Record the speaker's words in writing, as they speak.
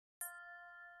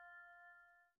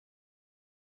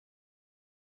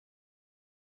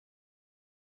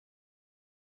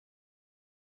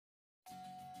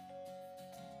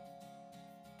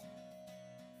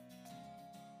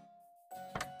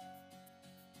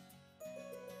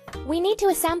We need to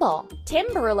assemble.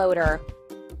 Timber loader.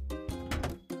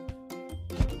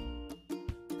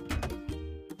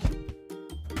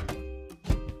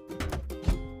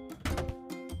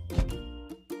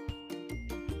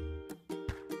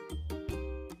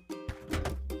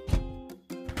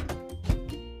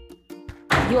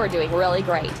 You're doing really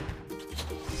great.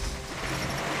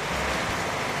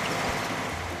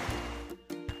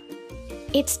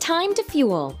 It's time to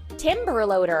fuel. Timber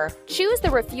loader. Choose the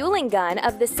refueling gun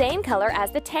of the same color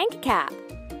as the tank cap.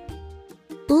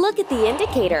 Look at the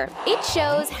indicator. It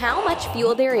shows how much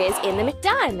fuel there is in the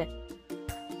done.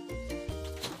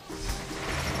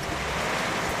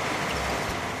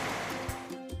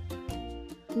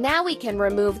 Now we can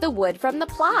remove the wood from the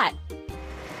plot.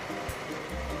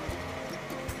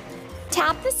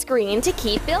 Tap the screen to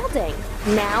keep building.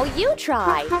 Now you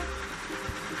try.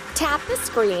 Tap the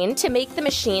screen to make the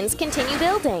machines continue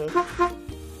building.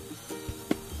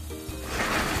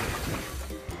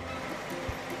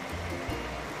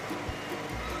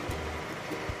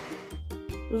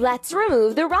 Let's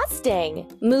remove the rusting.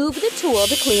 Move the tool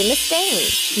to clean the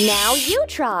stain. Now you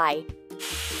try.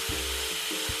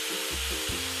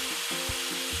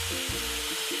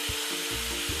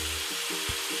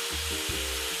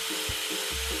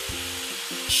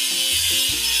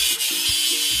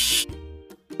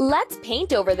 Let's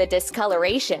paint over the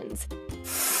discolorations.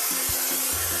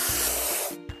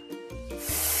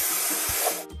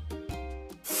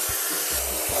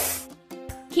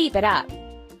 Keep it up.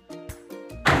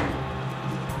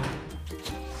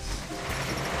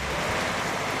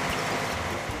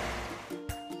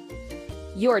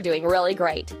 You're doing really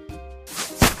great.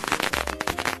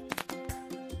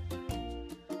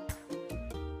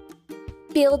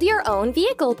 Build your own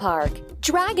vehicle park.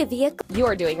 Drag a vehicle.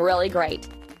 You're doing really great.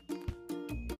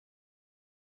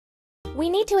 We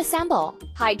need to assemble.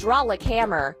 Hydraulic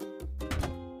hammer.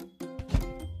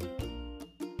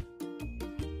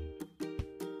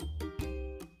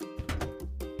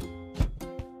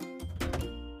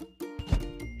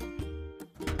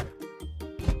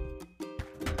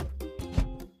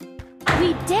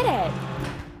 We did it!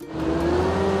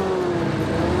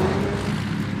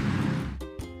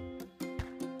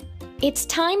 It's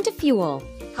time to fuel.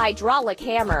 Hydraulic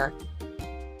hammer.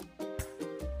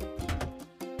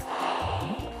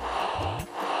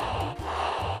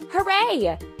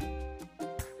 Hooray!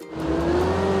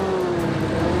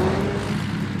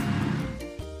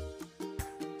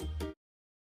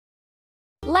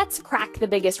 Let's crack the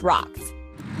biggest rocks.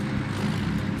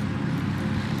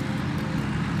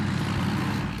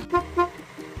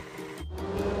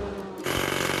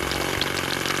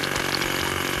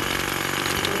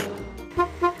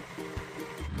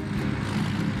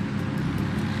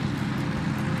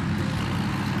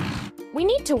 We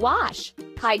need to wash.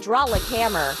 Hydraulic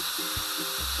hammer.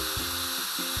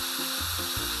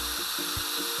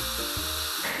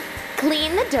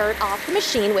 Clean the dirt off the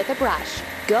machine with a brush.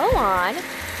 Go on.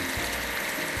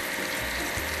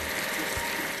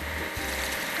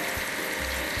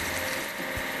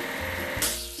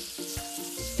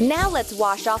 Now let's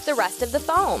wash off the rest of the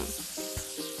foam.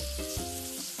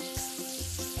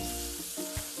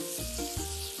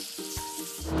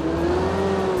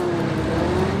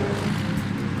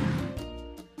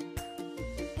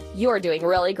 You're doing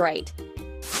really great.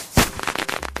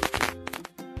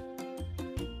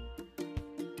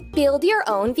 Build your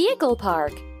own vehicle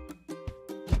park.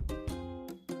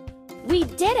 We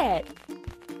did it!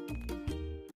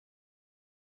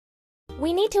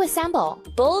 We need to assemble.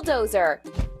 Bulldozer.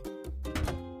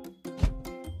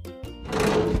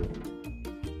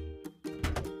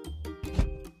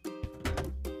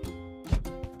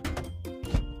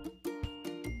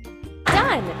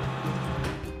 Done!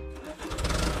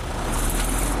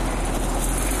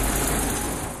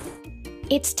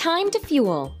 It's time to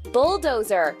fuel.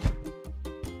 Bulldozer.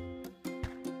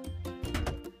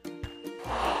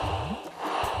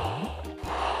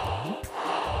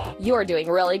 You're doing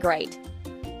really great.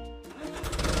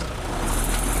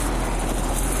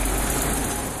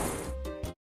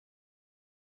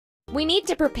 We need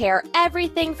to prepare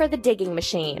everything for the digging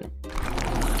machine.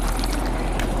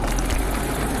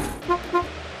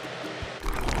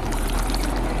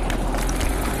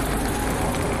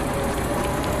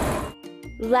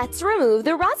 Let's remove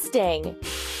the rusting.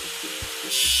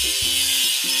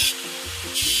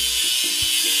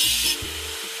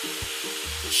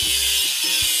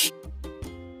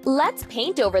 Let's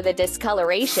paint over the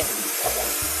discoloration.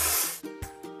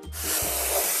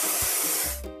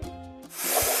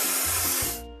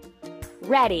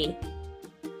 Ready.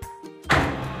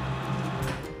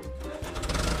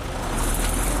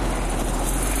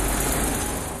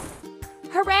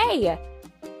 Hooray!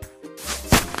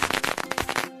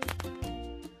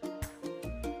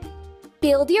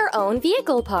 Build your own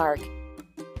vehicle park.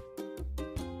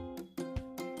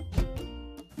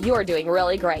 You're doing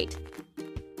really great.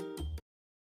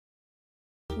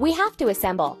 We have to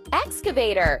assemble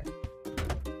excavator.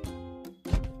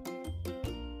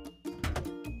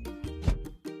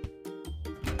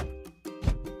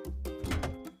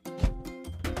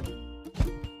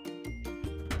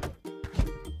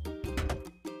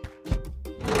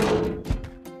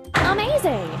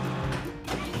 Amazing!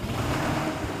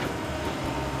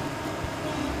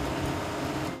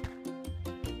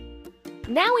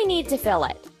 Now we need to fill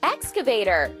it.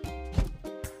 Excavator.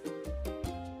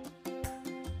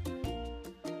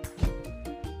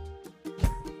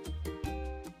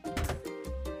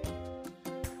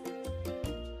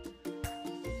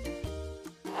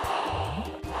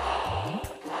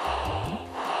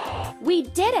 We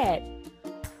did it!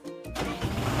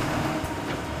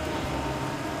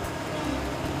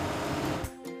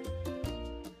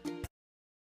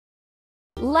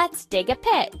 Let's dig a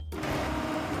pit.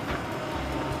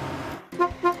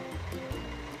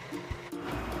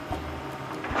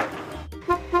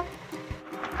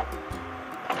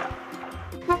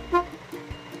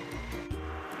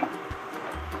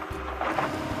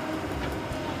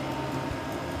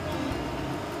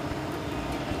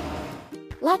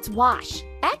 Let's wash.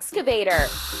 Excavator.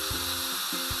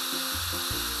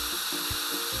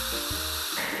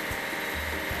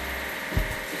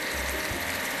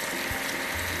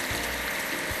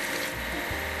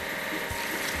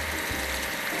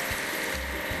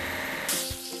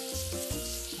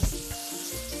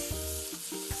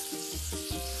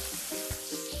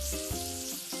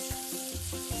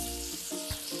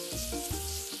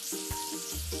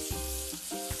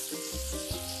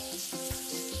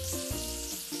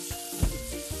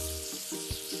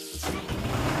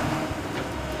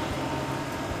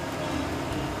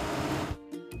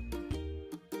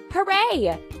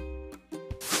 Hooray!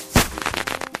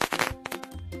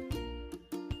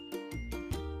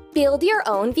 Build your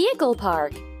own vehicle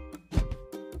park.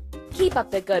 Keep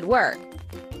up the good work.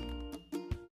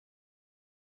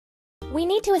 We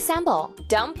need to assemble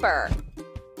dumper.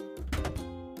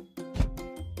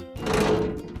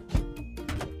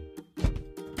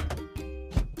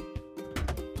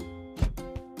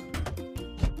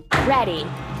 Ready.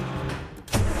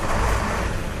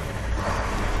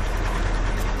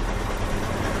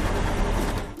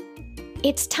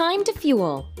 It's time to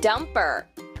fuel. Dumper.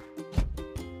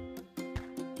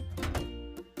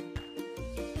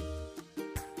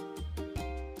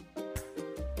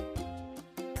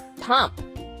 Pump.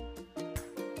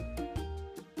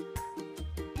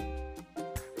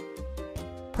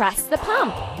 Press the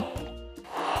pump.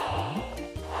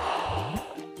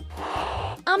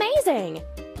 Amazing!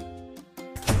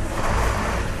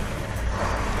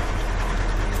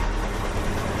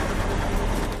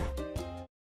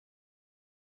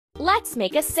 Let's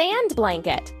make a sand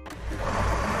blanket.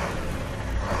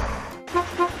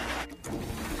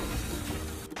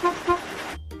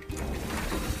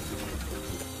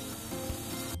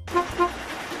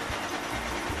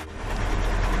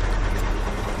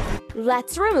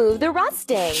 Let's remove the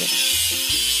rusting.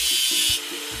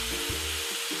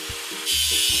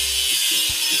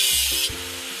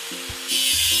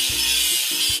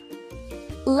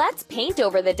 Let's paint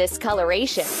over the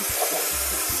discoloration.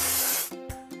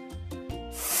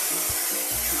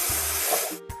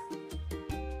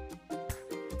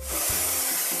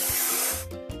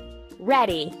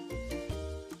 Ready.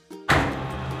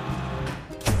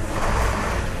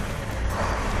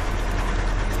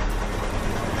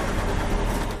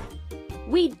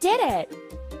 We did it!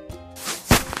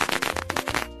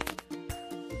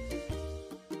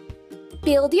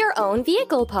 Build your own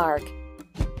vehicle park.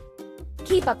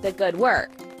 Keep up the good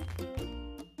work.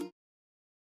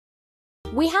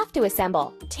 We have to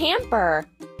assemble tamper.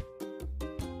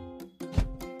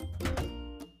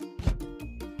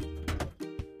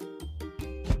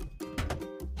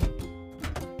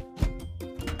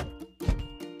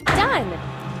 Done!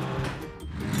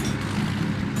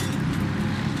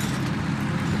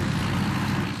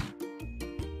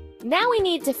 Now we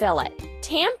need to fill it.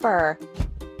 Tamper.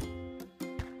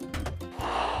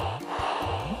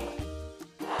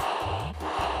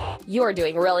 You're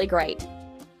doing really great.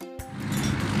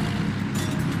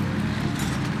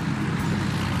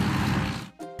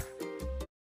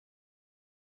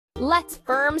 Let's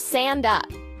firm sand up.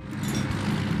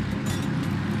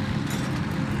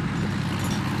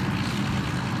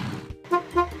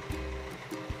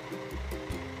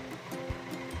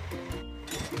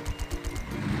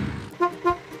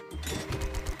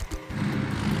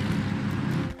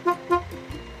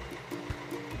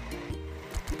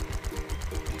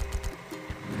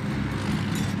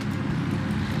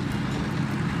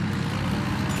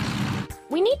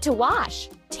 We need to wash.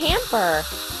 Tamper.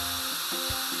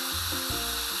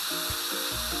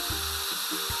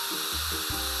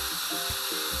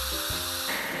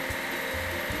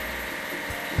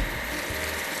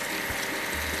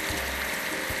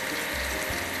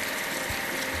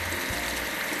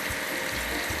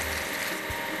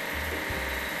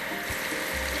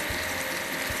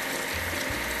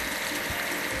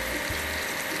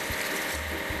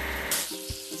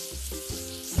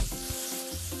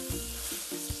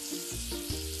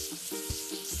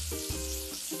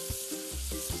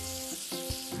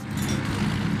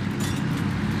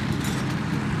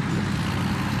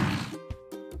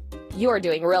 You're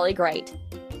doing really great.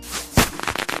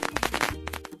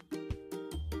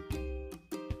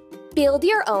 Build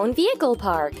your own vehicle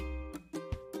park.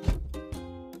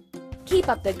 Keep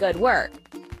up the good work.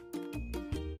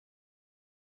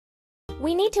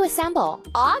 We need to assemble.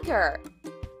 Auger.